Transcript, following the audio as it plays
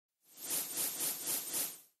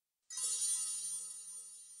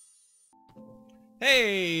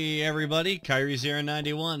Hey everybody,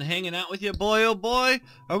 Kyrie091 hanging out with you. Boy oh boy,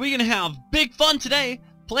 are we gonna have big fun today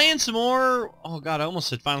playing some more, oh god, I almost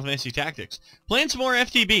said Final Fantasy Tactics. Playing some more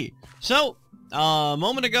FTB. So, a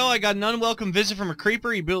moment ago I got an unwelcome visit from a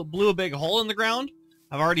creeper. He blew a big hole in the ground.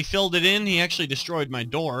 I've already filled it in. He actually destroyed my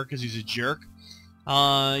door because he's a jerk.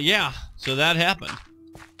 Yeah, so that happened.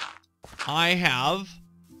 I have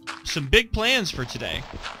some big plans for today.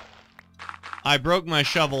 I broke my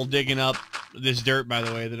shovel digging up this dirt, by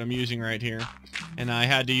the way, that I'm using right here. And I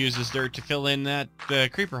had to use this dirt to fill in that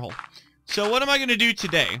creeper hole. So what am I going to do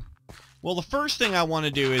today? Well, the first thing I want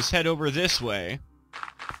to do is head over this way.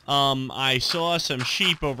 I saw some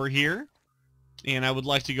sheep over here. And I would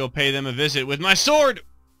like to go pay them a visit with my sword!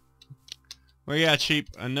 Where you at, sheep?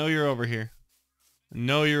 I know you're over here. I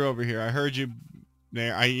know you're over here. I heard you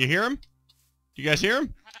there. You hear him? You guys hear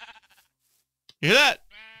him? You hear that?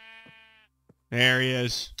 There he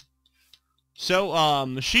is. So,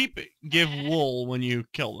 the sheep give wool when you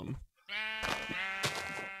kill them.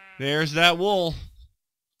 There's that wool.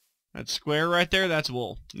 That square right there, that's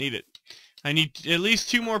wool. Need it. I need at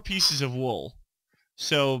least 2 more pieces of wool.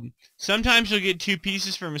 So, sometimes you'll get 2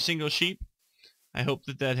 pieces from a single sheep. I hope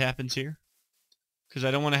that happens here. Because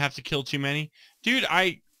I don't want to have to kill too many. Dude,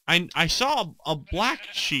 I saw a black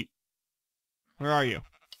sheep. Where are you?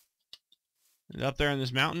 Up there on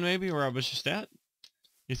this mountain, maybe, where I was just at?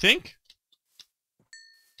 You think?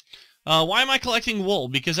 Why am I collecting wool?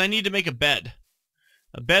 Because I need to make a bed.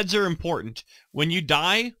 Beds are important. When you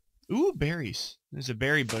die... Ooh, berries. There's a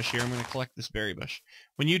berry bush here. I'm going to collect this berry bush.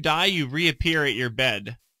 When you die, you reappear at your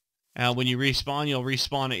bed. When you respawn, you'll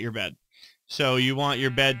respawn at your bed. So you want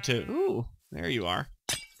your bed to... Ooh, there you are.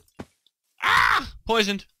 Ah!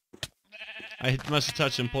 Poisoned. I must have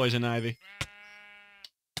touched some poison ivy.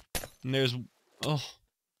 And there's... Oh.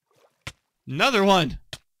 Another one!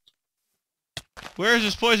 Where's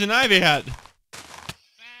this poison ivy at?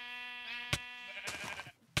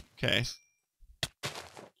 Okay.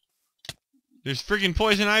 There's freaking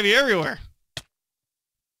poison ivy everywhere!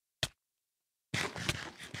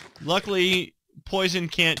 Luckily, poison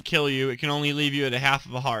can't kill you. It can only leave you at a half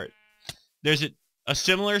of a heart. There's a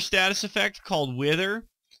similar status effect called Wither.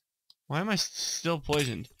 Why am I still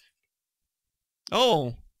poisoned?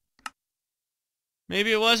 Oh!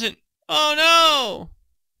 Maybe it wasn't. Oh no!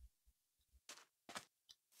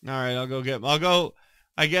 Alright, I'll go.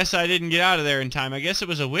 I guess I didn't get out of there in time. I guess it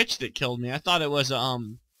was a witch that killed me. I thought it was,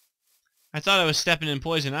 I thought I was stepping in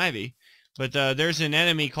poison ivy. But, there's an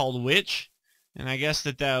enemy called Witch. And I guess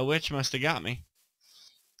that witch must have got me.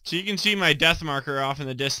 So you can see my death marker off in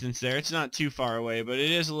the distance there. It's not too far away, but it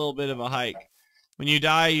is a little bit of a hike. When you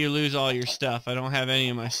die, you lose all your stuff. I don't have any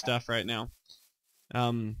of my stuff right now.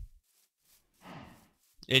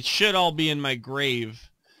 It should all be in my grave.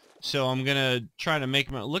 So I'm gonna try to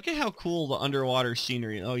make my... Look at how cool the underwater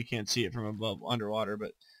scenery... Oh, you can't see it from above underwater,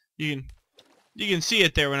 but you can see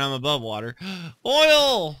it there when I'm above water.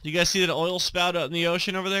 Oil! You guys see that oil spout out in the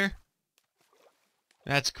ocean over there?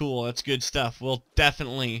 That's cool. That's good stuff. We'll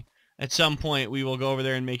definitely, at some point, we will go over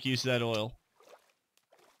there and make use of that oil.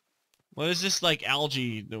 What is this, like,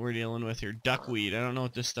 algae that we're dealing with here? Duckweed. I don't know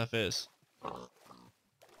what this stuff is.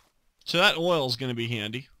 So that oil's gonna be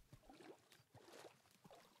handy.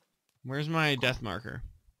 Where's my death marker?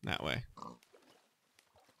 That way.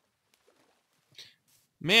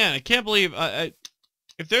 Man, I can't believe... if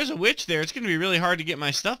there's a witch there, it's gonna be really hard to get my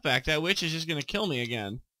stuff back. That witch is just gonna kill me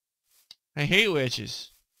again. I hate witches.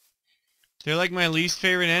 They're like my least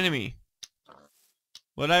favorite enemy.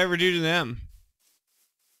 What'd I ever do to them?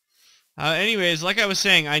 Anyways, like I was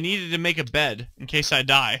saying, I needed to make a bed in case I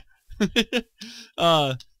die. When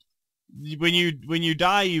you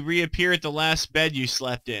die, you reappear at the last bed you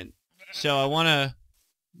slept in. So I want to...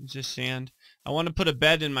 Is this sand? I want to put a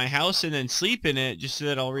bed in my house and then sleep in it just so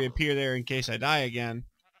that I'll reappear there in case I die again.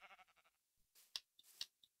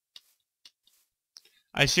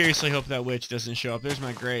 I seriously hope that witch doesn't show up. There's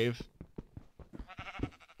my grave.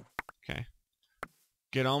 Okay.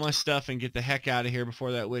 Get all my stuff and get the heck out of here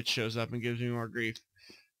before that witch shows up and gives me more grief.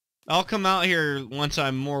 I'll come out here once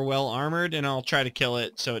I'm more well armored and I'll try to kill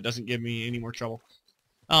it so it doesn't give me any more trouble.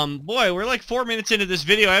 Boy, we're like 4 minutes into this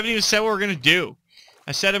video. I haven't even said what we're going to do.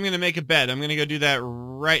 I said I'm going to make a bed. I'm going to go do that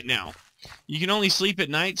right now. You can only sleep at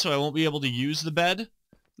night, so I won't be able to use the bed.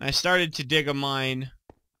 I started to dig a mine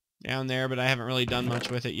down there, but I haven't really done much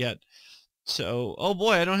with it yet. So, oh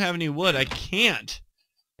boy, I don't have any wood. I can't.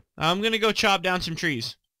 I'm going to go chop down some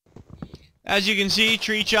trees. As you can see,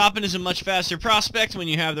 tree chopping is a much faster prospect when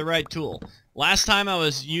you have the right tool. Last time I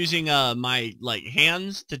was using my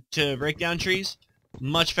hands to break down trees.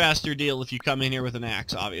 Much faster deal if you come in here with an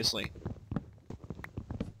axe, obviously.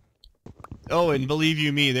 Oh, and believe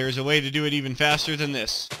you me, there's a way to do it even faster than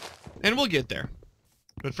this. And we'll get there.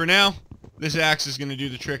 But for now, this axe is going to do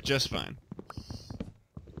the trick just fine.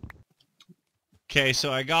 Okay,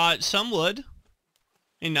 so I got some wood.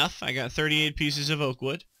 Enough. I got 38 pieces of oak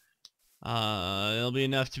wood. It'll be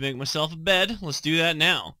enough to make myself a bed. Let's do that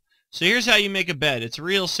now. So here's how you make a bed. It's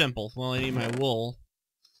real simple. Well, I need my wool.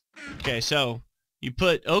 Okay, so you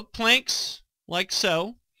put oak planks like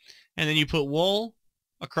so, and then you put wool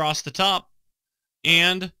across the top,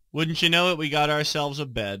 and wouldn't you know it, we got ourselves a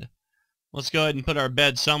bed. Let's go ahead and put our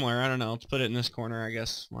bed somewhere. I don't know. Let's put it in this corner, I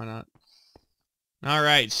guess. Why not?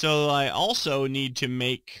 Alright, so I also need to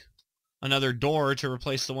make another door to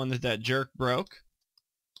replace the one that that jerk broke.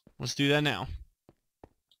 Let's do that now.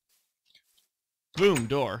 Boom,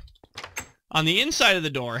 door. On the inside of the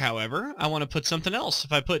door, however, I want to put something else.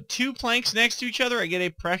 If I put two planks next to each other, I get a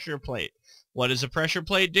pressure plate. What does a pressure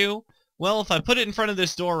plate do? Well, if I put it in front of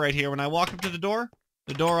this door right here, when I walk up to the door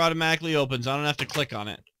automatically opens. I don't have to click on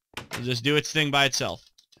it. It'll just do its thing by itself,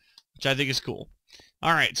 which I think is cool.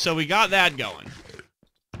 Alright, so we got that going.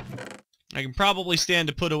 I can probably stand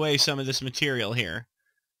to put away some of this material here.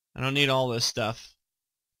 I don't need all this stuff.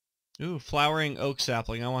 Ooh, flowering oak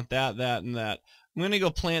sapling. I want that, that, and that. I'm going to go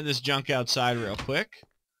plant this junk outside real quick.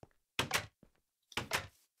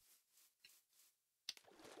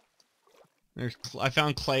 I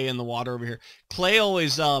found clay in the water over here. Clay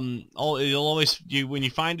always, when you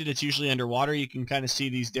find it, it's usually underwater. You can kind of see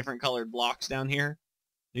these different colored blocks down here.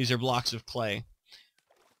 These are blocks of clay.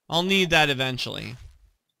 I'll need that eventually.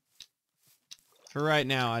 For right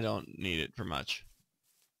now, I don't need it for much.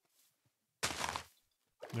 Is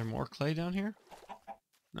there more clay down here?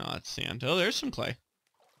 No, it's sand. Oh, there's some clay.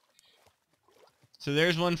 So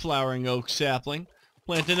there's one flowering oak sapling.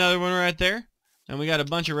 Plant another one right there. And we got a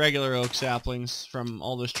bunch of regular oak saplings from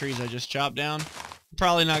all those trees I just chopped down. I'm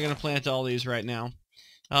probably not going to plant all these right now.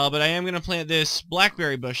 But I am going to plant this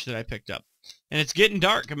blackberry bush that I picked up. And it's getting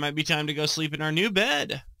dark. It might be time to go sleep in our new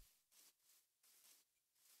bed.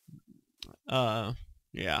 Yeah.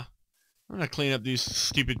 I'm going to clean up these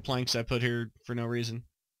stupid planks I put here for no reason.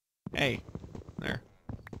 Hey. There.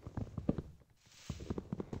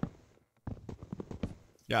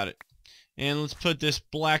 Got it. And let's put this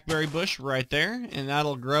blackberry bush right there, and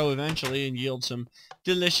that'll grow eventually and yield some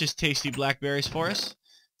delicious, tasty blackberries for us.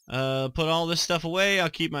 Put all this stuff away. I'll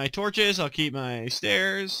keep my torches. I'll keep my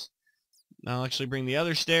stairs. I'll actually bring the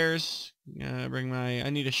other stairs. I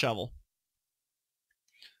need a shovel.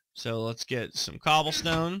 So let's get some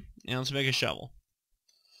cobblestone, and let's make a shovel.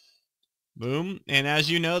 Boom. And as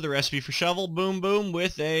you know, the recipe for shovel, boom, boom,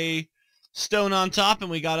 with a stone on top, and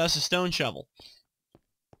we got us a stone shovel.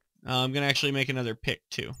 I'm going to actually make another pick,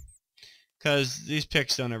 too, because these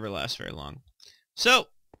picks don't ever last very long. So,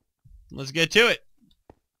 let's get to it.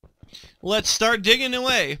 Let's start digging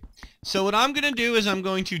away. So what I'm going to do is I'm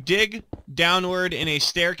going to dig downward in a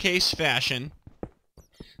staircase fashion.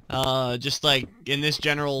 Just like in this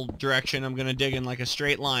general direction, I'm going to dig in like a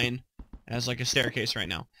straight line as like a staircase right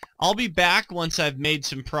now. I'll be back once I've made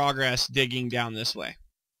some progress digging down this way.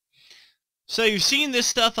 So you've seen this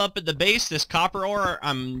stuff up at the base, this copper ore.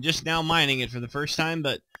 I'm just now mining it for the first time,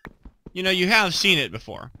 but you know, you have seen it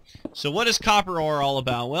before. So what is copper ore all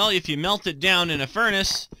about? Well, if you melt it down in a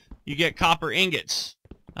furnace, you get copper ingots.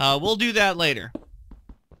 We'll do that later.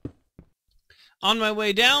 On my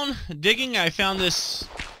way down, digging, I found this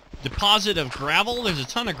deposit of gravel. There's a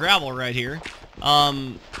ton of gravel right here.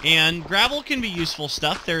 And gravel can be useful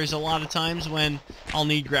stuff. There's a lot of times when I'll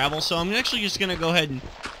need gravel, so I'm actually just going to go ahead and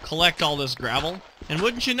collect all this gravel. And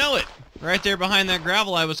wouldn't you know it, right there behind that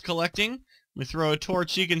gravel I was collecting, let me throw a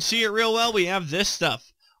torch so you can see it real well, we have this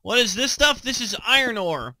stuff. What is this stuff? This is iron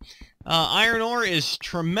ore. Iron ore is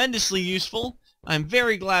tremendously useful. I'm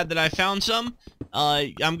very glad that I found some.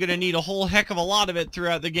 I'm going to need a whole heck of a lot of it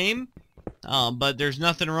throughout the game. But there's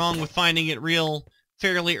nothing wrong with finding it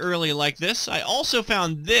fairly early like this. I also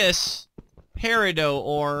found this peridot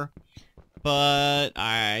ore, but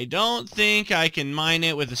I don't think I can mine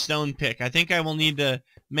it with a stone pick. I think I will need to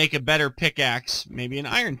make a better pickaxe, maybe an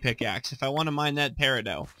iron pickaxe, if I want to mine that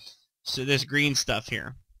peridot. So this green stuff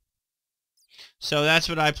here. So that's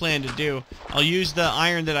what I plan to do. I'll use the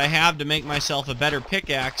iron that I have to make myself a better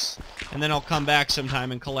pickaxe, and then I'll come back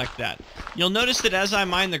sometime and collect that. You'll notice that as I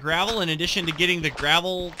mine the gravel, in addition to getting the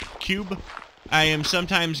gravel cube, I am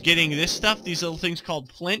sometimes getting this stuff, these little things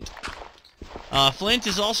called flint. Flint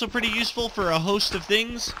is also pretty useful for a host of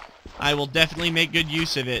things. I will definitely make good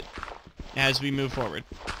use of it as we move forward.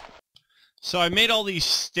 So I made all these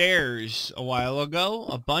stairs a while ago,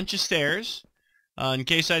 a bunch of stairs. In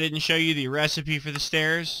case I didn't show you the recipe for the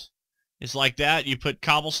stairs, It's like that. You put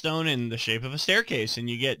cobblestone in the shape of a staircase, and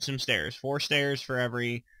you get some stairs. 4 stairs for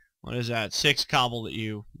every, what is that, 6 cobble that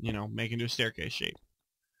you know, make into a staircase shape.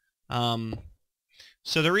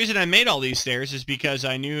 So the reason I made all these stairs is because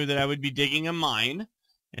I knew that I would be digging a mine,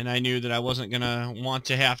 and I knew that I wasn't going to want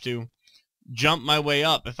to have to jump my way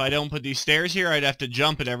up. If I don't put these stairs here, I'd have to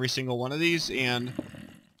jump at every single one of these, and...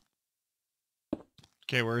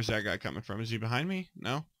 Okay, where is that guy coming from? Is he behind me?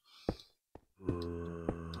 No?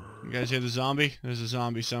 You guys hear the zombie? There's a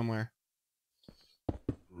zombie somewhere.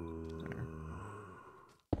 There.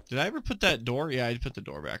 Did I ever put that door? Yeah, I put the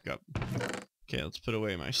door back up. Okay, let's put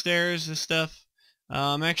away my stairs and stuff.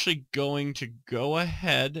 I'm actually going to go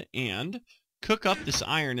ahead and cook up this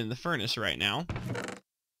iron in the furnace right now.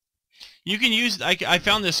 You can use, I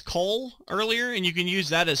found this coal earlier, and you can use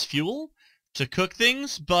that as fuel to cook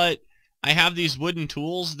things, but I have these wooden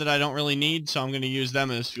tools that I don't really need, so I'm going to use them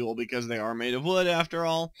as fuel because they are made of wood after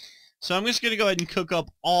all. So I'm just going to go ahead and cook up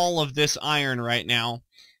all of this iron right now,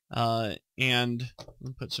 and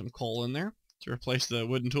put some coal in there to replace the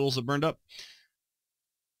wooden tools that burned up.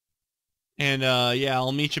 And yeah,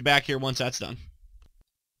 I'll meet you back here once that's done.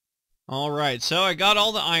 Alright, so I got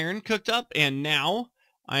all the iron cooked up, and now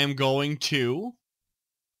I am going to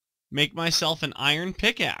make myself an iron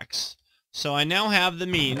pickaxe. So I now have the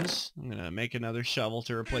means. I'm going to make another shovel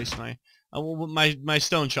to replace my... my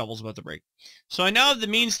stone shovel's about to break. So I now have the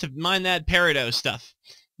means to mine that peridot stuff.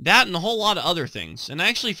 That and a whole lot of other things. And I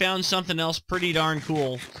actually found something else pretty darn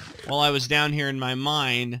cool while I was down here in my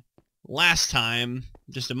mine last time,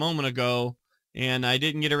 just a moment ago, and I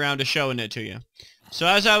didn't get around to showing it to you. So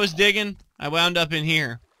as I was digging, I wound up in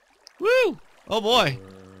here. Woo! Oh boy!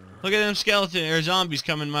 Look at them skeleton or zombies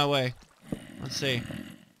coming my way. Let's see.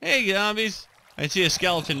 Hey zombies! I see a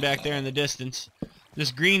skeleton back there in the distance.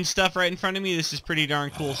 This green stuff right in front of me, this is pretty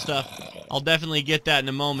darn cool stuff. I'll definitely get that in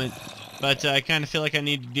a moment, but I kind of feel like I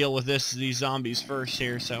need to deal with these zombies first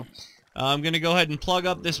here, so I'm going to go ahead and plug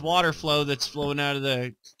up this water flow that's flowing out of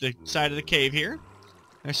the side of the cave here.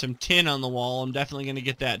 There's some tin on the wall. I'm definitely going to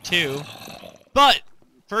get that too. But,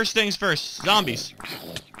 first things first, zombies.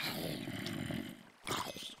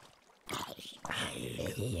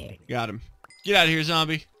 Got him. Get out of here,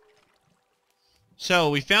 zombie.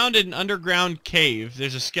 So, we found an underground cave.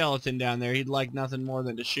 There's a skeleton down there. He'd like nothing more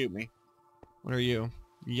than to shoot me. What are you?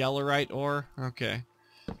 Yellowite ore? Okay.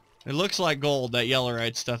 It looks like gold, that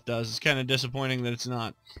yellowite stuff does. It's kind of disappointing that it's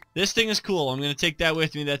not. This thing is cool. I'm going to take that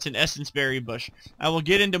with me. That's an essence berry bush. I will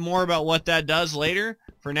get into more about what that does later.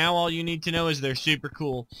 For now, all you need to know is they're super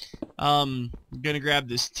cool. I'm going to grab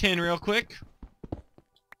this tin real quick.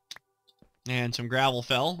 And some gravel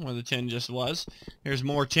fell where the tin just was. There's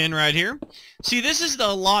more tin right here. See, this is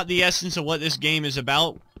the essence of what this game is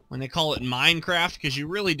about when they call it Minecraft, because you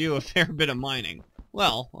really do a fair bit of mining.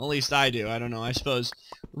 Well, at least I do. I don't know. I suppose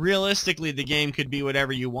realistically the game could be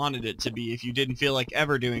whatever you wanted it to be. If you didn't feel like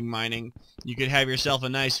ever doing mining, you could have yourself a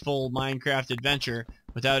nice full Minecraft adventure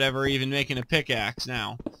without ever even making a pickaxe.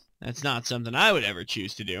 Now, that's not something I would ever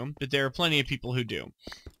choose to do, but there are plenty of people who do.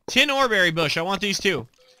 Tin oreberry bush. I want these too.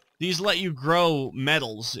 These let you grow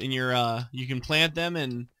metals in your, you can plant them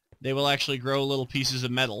and they will actually grow little pieces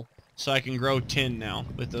of metal. So I can grow tin now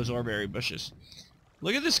with those oreberry bushes.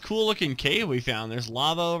 Look at this cool looking cave we found. There's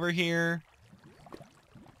lava over here.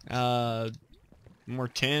 More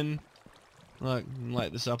tin. Look,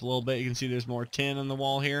 light this up a little bit. You can see there's more tin on the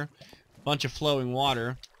wall here. Bunch of flowing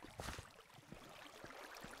water.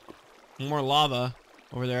 More lava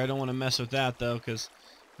over there. I don't want to mess with that though, because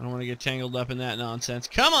I don't want to get tangled up in that nonsense.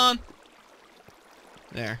 Come on!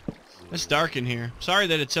 There. It's dark in here. Sorry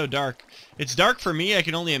that it's so dark. It's dark for me. I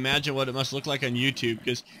can only imagine what it must look like on YouTube,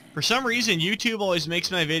 because for some reason YouTube always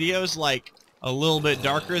makes my videos like a little bit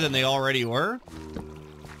darker than they already were.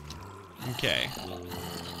 Okay.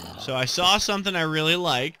 So I saw something I really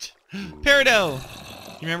liked. Peridot!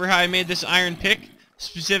 You remember how I made this iron pick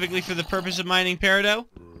specifically for the purpose of mining peridot?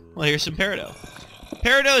 Well, here's some peridot.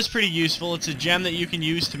 Peridot is pretty useful. It's a gem that you can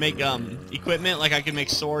use to make equipment. Like I can make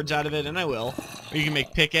swords out of it, and I will. Or you can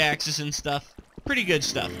make pickaxes and stuff. Pretty good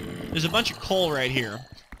stuff. There's a bunch of coal right here.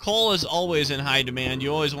 Coal is always in high demand.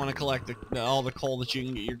 You always want to collect all the coal that you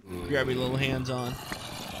can get your grabby little hands on.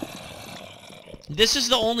 This is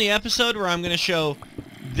the only episode where I'm going to show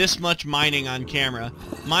this much mining on camera.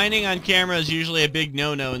 Mining on camera is usually a big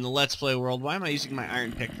no-no in the Let's Play world. Why am I using my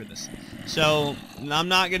iron pick for this? So, I'm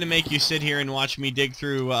not going to make you sit here and watch me dig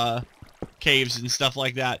through caves and stuff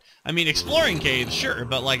like that. I mean, exploring caves, sure,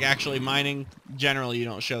 but like actually mining, generally you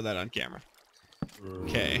don't show that on camera.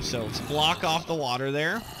 Okay, so let's block off the water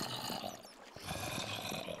there.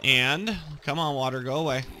 And, come on water, go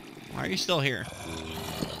away. Why are you still here?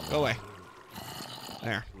 Go away.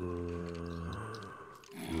 There.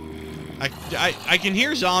 I can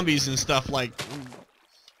hear zombies and stuff, like,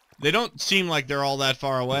 they don't seem like they're all that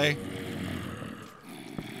far away.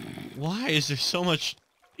 Why is there so much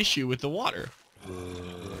issue with the water?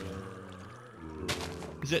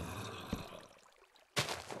 Is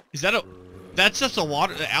that a... That's just a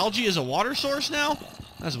water... The algae is a water source now?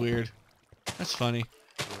 That's weird. That's funny.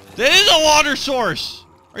 That is a water source!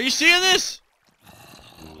 Are you seeing this?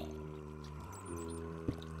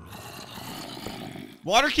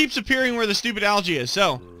 Water keeps appearing where the stupid algae is.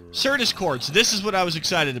 So, Certus quartz. This is what I was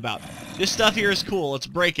excited about. This stuff here is cool. Let's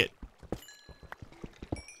break it.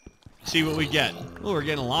 See what we get. Oh, we're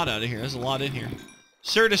getting a lot out of here. There's a lot in here.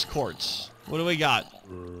 Certus quartz. What do we got?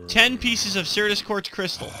 10 pieces of Certus quartz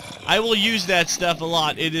crystal. I will use that stuff a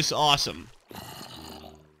lot. It is awesome.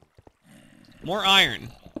 More iron.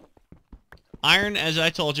 Iron, as I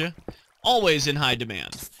told you, always in high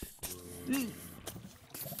demand.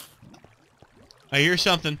 I hear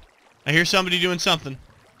something. I hear somebody doing something.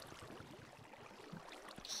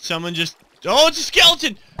 Someone just... Oh, it's a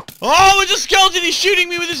skeleton! Oh, it's a skeleton! He's shooting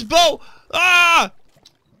me with his bow! Ah!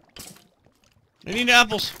 I need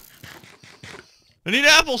apples. I need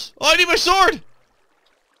apples! Oh, I need my sword!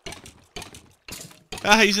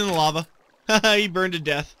 Ah, he's in the lava. Haha, he burned to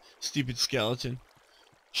death. Stupid skeleton.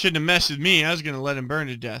 Shouldn't have messed with me. I was gonna let him burn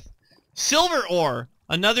to death. Silver ore!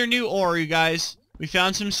 Another new ore, you guys. We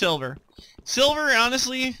found some silver. Silver,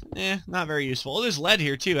 honestly, not very useful. Oh, there's lead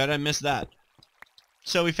here, too. How did I miss that?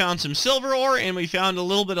 So we found some silver ore, and we found a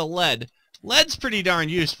little bit of lead. Lead's pretty darn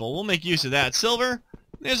useful. We'll make use of that. Silver,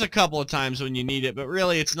 there's a couple of times when you need it, but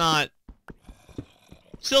really it's not...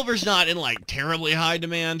 Silver's not in, like, terribly high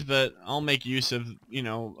demand, but I'll make use of, you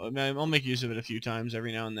know, I'll make use of it a few times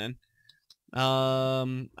every now and then.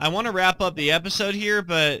 I want to wrap up the episode here,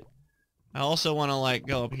 but I also want to, like,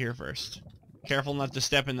 go up here first. Careful not to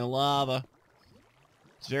step in the lava.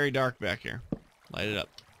 It's very dark back here. Light it up.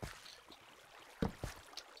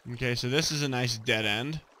 Okay, so this is a nice dead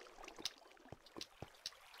end.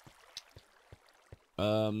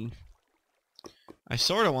 I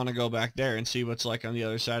sort of want to go back there and see what's like on the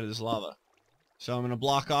other side of this lava. So I'm going to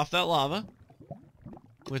block off that lava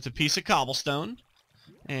with a piece of cobblestone.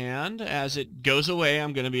 And as it goes away,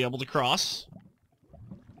 I'm going to be able to cross.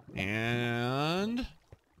 And...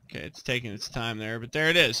 Okay, it's taking its time there, but there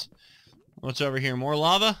it is. What's over here? More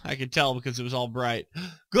lava? I could tell because it was all bright.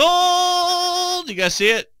 Gold! You guys see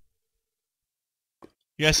it?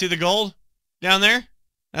 You guys see the gold down there?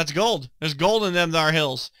 That's gold. There's gold in them thar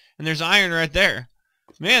hills. And there's iron right there.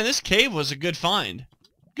 Man, this cave was a good find.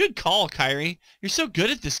 Good call, Kyrie. You're so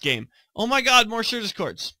good at this game. Oh my god, more Certus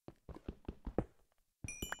quartz.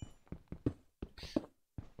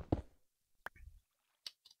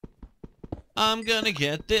 I'm gonna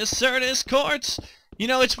get this Certus quartz. You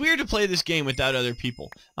know, it's weird to play this game without other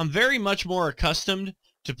people. I'm very much more accustomed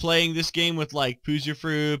to playing this game with, like,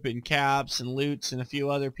 Poozerfruit and Caps and Loots and a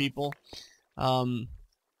few other people. There's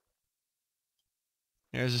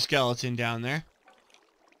a skeleton down there.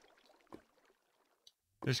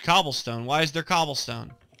 There's cobblestone. Why is there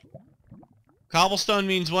cobblestone? Cobblestone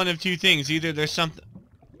means one of two things. Either there's something...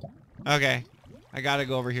 Okay. I gotta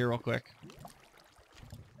go over here real quick.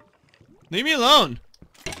 Leave me alone!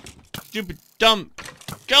 Stupid, dumb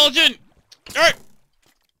skeleton!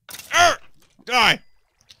 Die!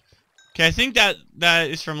 Okay, I think that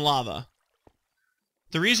is from lava.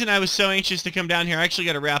 The reason I was so anxious to come down here, I actually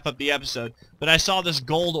got to wrap up the episode, but I saw this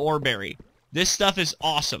gold ore berry. This stuff is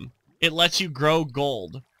awesome. It lets you grow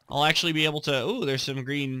gold. I'll actually be able to... Ooh, there's some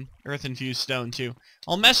green earth-infused stone, too.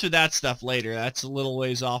 I'll mess with that stuff later. That's a little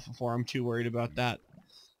ways off before I'm too worried about that.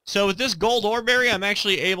 So with this gold ore berry, I'm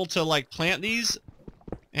actually able to, like, plant these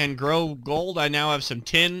and grow gold. I now have some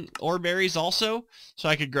tin ore berries also, so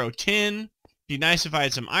I could grow tin. Be nice if I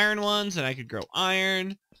had some iron ones, and I could grow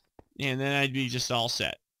iron, and then I'd be just all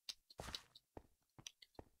set.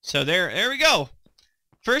 So there we go.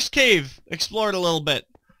 First cave explored a little bit.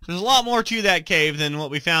 There's a lot more to that cave than what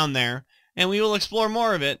we found there, and we will explore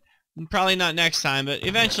more of it. Probably not next time, but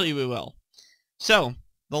eventually we will. So,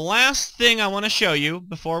 the last thing I want to show you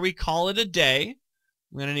before we call it a day,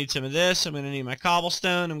 I'm going to need some of this, I'm going to need my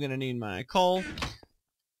cobblestone, I'm going to need my coal.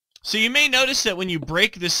 So you may notice that when you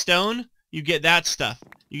break this stone, you get that stuff.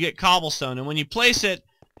 You get cobblestone, and when you place it,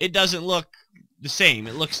 it doesn't look the same.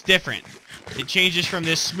 It looks different. It changes from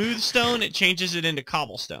this smooth stone, it changes it into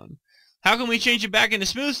cobblestone. How can we change it back into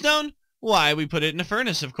smooth stone? Why, we put it in a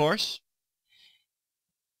furnace, of course.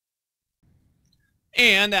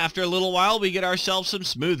 And after a little while, we get ourselves some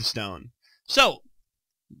smooth stone. So,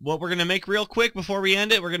 what we're going to make real quick before we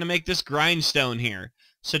end it, we're going to make this grindstone here.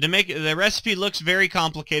 So to make the recipe looks very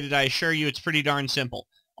complicated, I assure you it's pretty darn simple.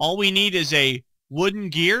 All we need is a wooden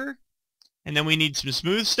gear, and then we need some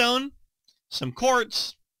smooth stone, some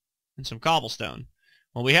quartz, and some cobblestone.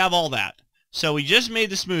 Well, we have all that. So we just made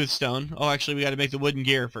the smooth stone. Oh, actually, we got to make the wooden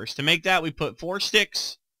gear first. To make that, we put 4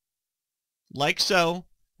 sticks, like so,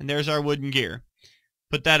 and there's our wooden gear.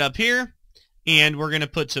 Put that up here, and we're going to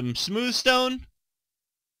put some smooth stone,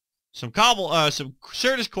 some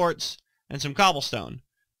Certus quartz, and some cobblestone.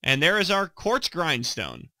 And there is our quartz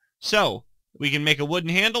grindstone. So we can make a wooden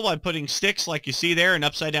handle by putting sticks like you see there, an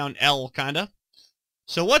upside down L kinda.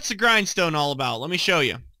 So what's the grindstone all about? Let me show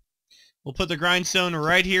you. We'll put the grindstone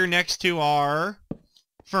right here next to our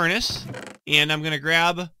furnace, and I'm going to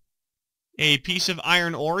grab a piece of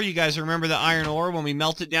iron ore. You guys remember the iron ore? When we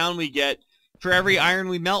melt it down, we get, for every iron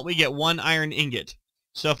we melt, we get 1 iron ingot.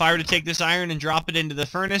 So if I were to take this iron and drop it into the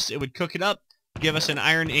furnace, it would cook it up, give us an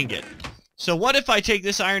iron ingot. So what if I take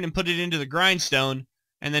this iron and put it into the grindstone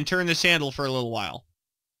and then turn this handle for a little while?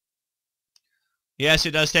 Yes,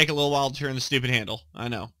 it does take a little while to turn the stupid handle. I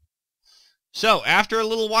know. So after a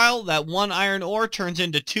little while, that 1 iron ore turns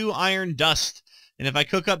into 2 iron dust. And if I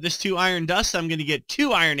cook up this 2 iron dust, I'm going to get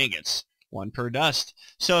 2 iron ingots. 1 per dust.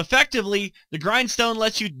 So effectively, the grindstone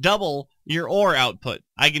lets you double your ore output.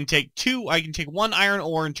 I can take 1 iron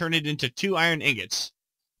ore and turn it into 2 iron ingots.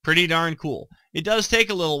 Pretty darn cool. It does take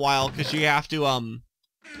a little while because you have to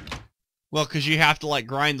like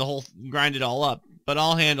grind it all up. But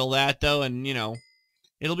I'll handle that though, and you know,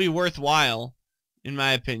 it'll be worthwhile in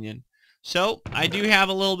my opinion. So I do have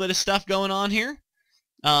a little bit of stuff going on here.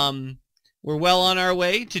 We're well on our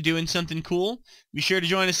way to doing something cool. Be sure to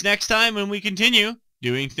join us next time when we continue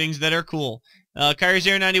doing things that are cool.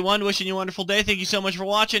 Kyrie091 wishing you a wonderful day. Thank you so much for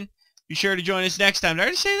watching. Be sure to join us next time. Did I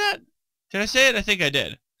already say that? Did I say it? I think I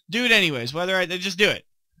did. Do it anyways. Just do it.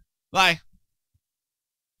 Bye.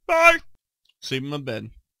 Bye. Sleep in my bed.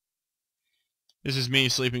 This is me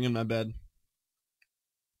sleeping in my bed.